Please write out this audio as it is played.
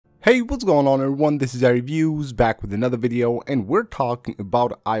Hey, what's going on everyone, this is iReviews back with another video, and we're talking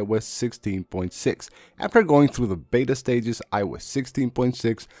about iOS 16.6. After going through the beta stages, iOS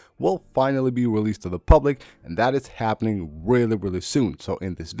 16.6 will finally be released to the public, and that is happening really soon. So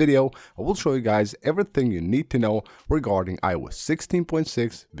in this video, I will show you guys everything you need to know regarding iOS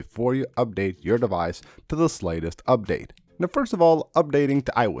 16.6 before you update your device to this latest update. Now, first of all, updating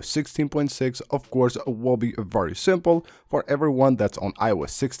to iOS 16.6, of course, will be very simple. For everyone that's on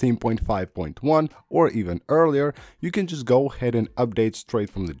iOS 16.5.1 or even earlier, you can just go ahead and update straight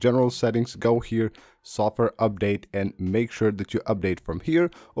from the general settings. Go here, software update, and make sure that you update from here.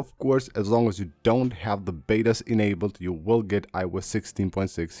 Of course, as long as you don't have the betas enabled, you will get iOS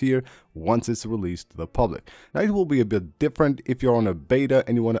 16.6 here once it's released to the public. Now, it will be a bit different if you're on a beta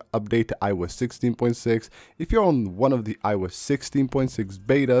and you want to update to iOS 16.6. If you're on one of the iOS 16.6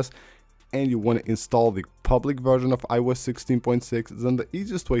 betas and you want to install the public version of iOS 16.6, then the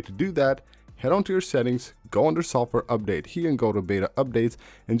easiest way to do that, head on to your settings, go under software update here and go to beta updates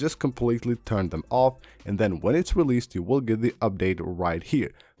and just completely turn them off, and then when it's released you will get the update right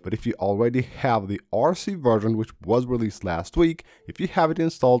here. But if you already have the RC version, which was released last week, if you have it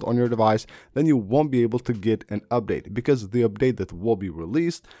installed on your device, then you won't be able to get an update, because the update that will be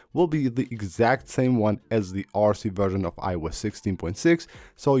released will be the exact same one as the RC version of iOS 16.6,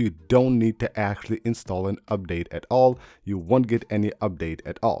 so you don't need to actually install an update at all. You won't get any update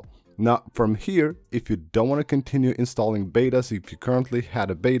at all. Now, from here, if you don't want to continue installing betas, if you currently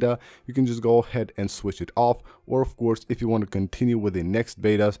had a beta, you can just go ahead and switch it off. Or of course, if you want to continue with the next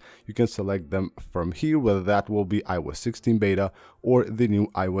betas, you can select them from here, whether that will be iOS 16 beta or the new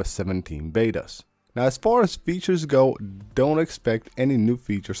iOS 17 betas. Now, as far as features go, don't expect any new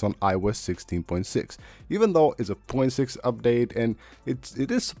features on iOS 16.6. Even though it's a 0.6 update and it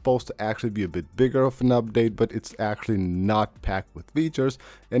is supposed to actually be a bit bigger of an update, but it's actually not packed with features,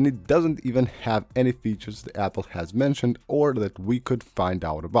 and it doesn't even have any features that Apple has mentioned or that we could find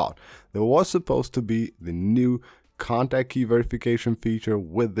out about. There was supposed to be the new contact key verification feature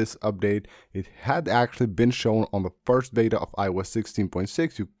with this update. It had actually been shown on the first beta of iOS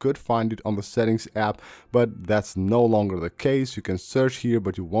 16.6. You could find it on the settings app, but that's no longer the case. You can search here,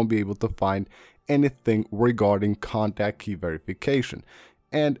 but you won't be able to find anything regarding contact key verification.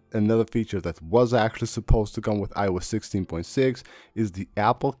 And another feature that was actually supposed to come with iOS 16.6 is the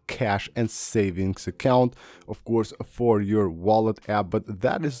Apple Cash and Savings account, of course, for your wallet app, but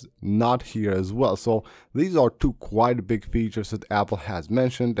that is not here as well. So these are two quite big features that Apple has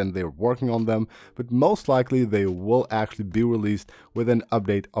mentioned, and they're working on them, but most likely they will actually be released with an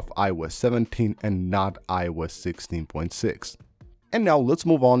update of iOS 17 and not iOS 16.6. And now let's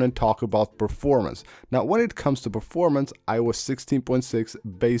move on and talk about performance. Now, when it comes to performance, iOS 16.6,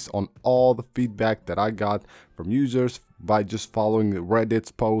 based on all the feedback that I got from users by just following the Reddit's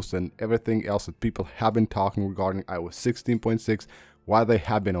posts and everything else that people have been talking regarding iOS 16.6, while they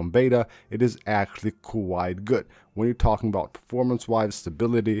have been on beta, it is actually quite good. When you're talking about performance-wise,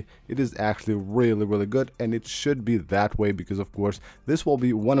 stability, it is actually really good, and it should be that way because, of course, this will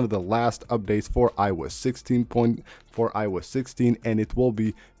be one of the last updates for iOS 16, and it will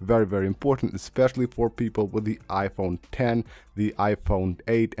be very important, especially for people with the iPhone 10, the iPhone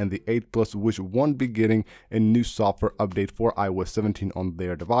 8, and the 8 Plus, which won't be getting a new software update for iOS 17 on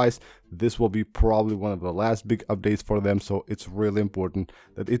their device. This will be probably one of the last big updates for them, so it's really important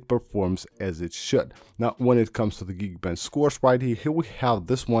that it performs as it should. Now, when it comes to the Geekbench scores right here we have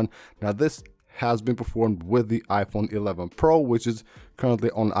this one. Now, this has been performed with the iPhone 11 Pro, which is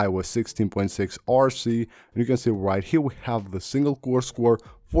currently on iOS 16.6 RC. And you can see right here we have the single core score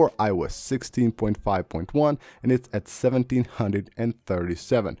for iOS 16.5.1, and it's at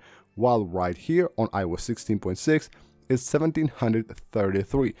 1737, while right here on iOS 16.6 is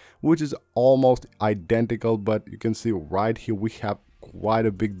 1733, which is almost identical, but you can see right here we have quite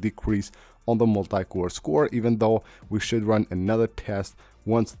a big decrease on the multi-core score, even though we should run another test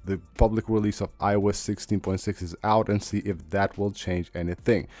once the public release of iOS 16.6 is out and see if that will change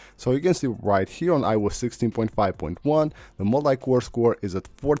anything. So you can see right here on iOS 16.5.1, the multi-core score is at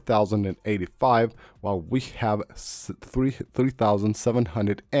 4085, while we have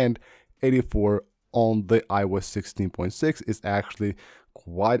 3784 on the iOS 16.6. Is actually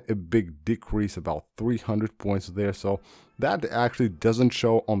quite a big decrease, about 300 points there. So that actually doesn't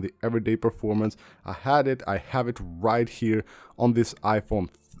show on the everyday performance. I have it right here on this iPhone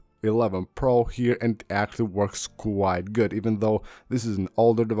 11 Pro here, and it actually works quite good. Even though this is an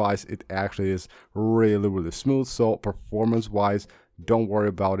older device, it actually is really smooth. So performance wise, don't worry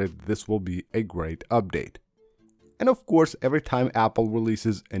about it. This will be a great update. And of course, every time Apple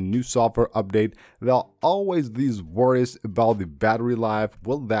releases a new software update, there are always these worries about the battery life.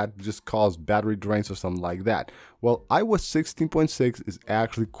 Will that just cause battery drains or something like that? Well, iOS 16.6 is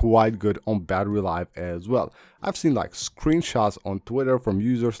actually quite good on battery life as well. I've seen like screenshots on Twitter from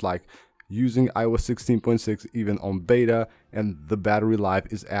users like using iOS 16.6 even on beta, and the battery life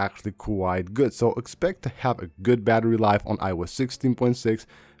is actually quite good. So expect to have a good battery life on iOS 16.6,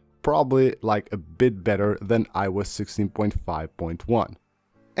 probably like a bit better than iOS 16.5.1.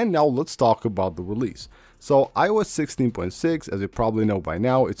 And now let's talk about the release. So iOS 16.6, as you probably know by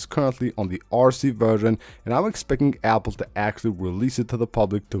now, it's currently on the RC version, and I'm expecting Apple to actually release it to the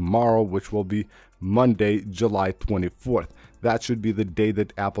public tomorrow, which will be Monday, July 24th. That should be the day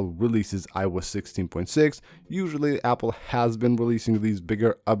that Apple releases iOS 16.6. Usually Apple has been releasing these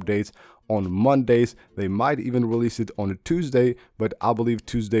bigger updates on Mondays. They might even release it on a Tuesday, but I believe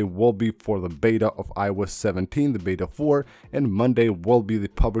Tuesday will be for the beta of iOS 17, the beta 4, and Monday will be the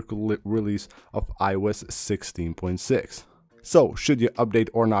public release of iOS 16.6. So, should you update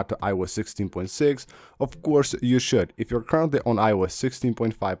or not to iOS 16.6? Of course you should. If you're currently on iOS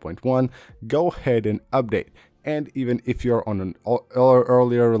 16.5.1, go ahead and update. And even if you're on an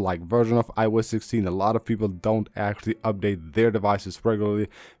earlier like version of iOS 16, a lot of people don't actually update their devices regularly.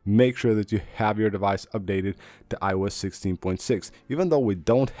 Make sure that you have your device updated to iOS 16.6. Even though we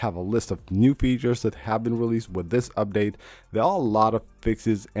don't have a list of new features that have been released with this update, there are a lot of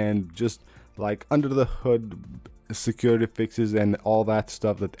fixes and just like under the hood security fixes and all that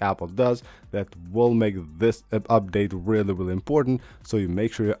stuff that Apple does that will make this update really important. So you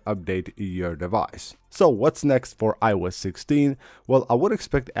make sure you update your device. So what's next for iOS 16? Well, I would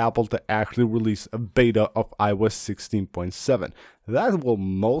expect Apple to actually release a beta of iOS 16.7. That will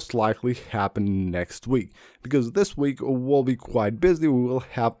most likely happen next week, because this week we'll be quite busy. We will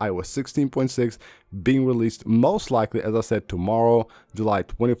have iOS 16.6 being released most likely, as I said, tomorrow, July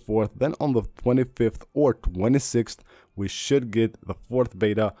 24th. Then on the 25th or 26th, we should get the fourth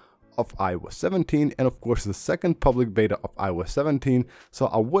beta of iOS 17, and of course the second public beta of iOS 17. So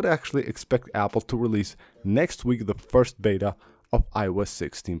I would actually expect Apple to release next week the first beta of iOS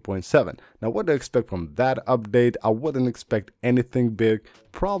 16.7. Now what do I expect from that update? I wouldn't expect anything big.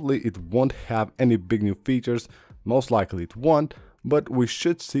 Probably it won't have any big new features. Most likely it won't, but we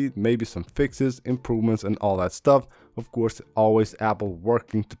should see maybe some fixes, improvements, and all that stuff. Of course, always Apple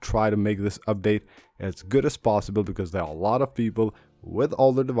working to try to make this update as good as possible, because there are a lot of people with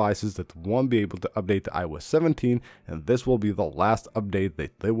older devices that won't be able to update to iOS 17, and this will be the last update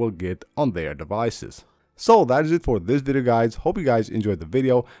that they will get on their devices. So that is it for this video, guys. Hope you guys enjoyed the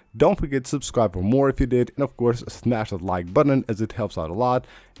video. Don't forget to subscribe for more if you did, and of course smash that like button as it helps out a lot,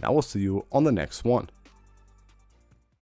 and I will see you on the next one.